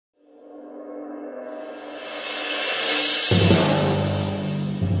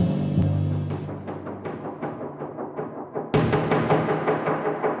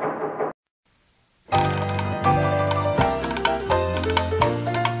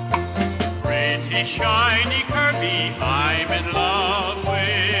Pretty shiny Kirby, I'm in love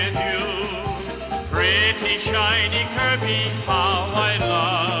with you. Pretty shiny Kirby, how I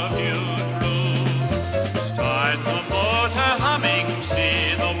love you true. Start the motor humming,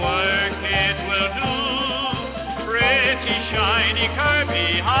 see the work it will do. Pretty shiny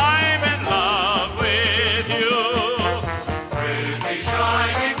Kirby, I'm in love with you. Pretty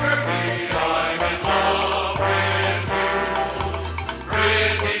shiny Kirby, I'm in love with you.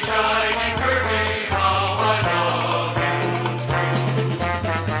 Pretty shiny Kirby, how I love you true.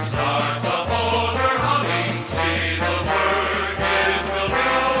 Start the motor humming, see the work it will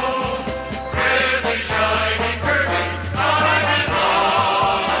do. Pretty shiny Kirby, I'm in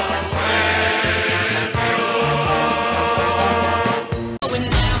love with you. Going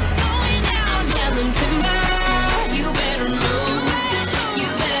down, yelling timber. You better move, you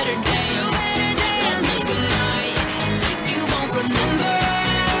better dance. Let's make a night you won't remember.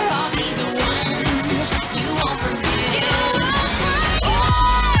 I'll be the one you won't forget.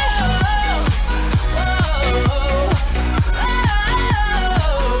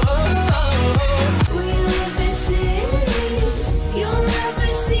 We live in cities you'll never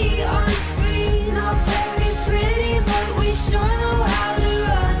see on screen. Not very pretty, but we sure know how to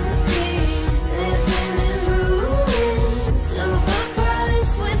run free. Living in ruins of a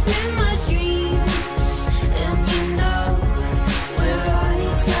palace within my dreams. And you know we're on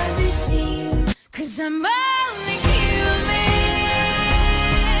each other's team. 'Cause I'm only human,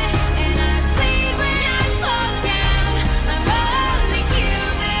 and I bleed when I fall down. I'm only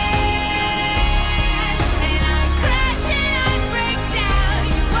human, and I crash and I break down.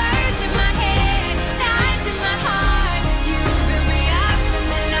 Your words in my head, knives in my heart. You build me up and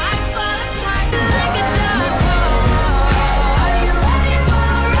then I fall apart like a dog. Are you ready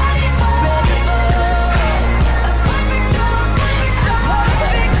for a perfect storm? A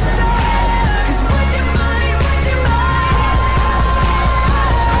perfect storm. 'Cause would you mind?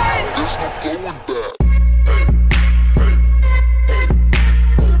 There's no going back.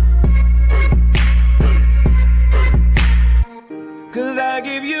 Cause I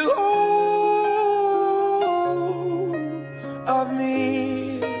give you all of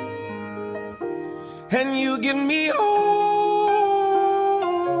me, and you give me all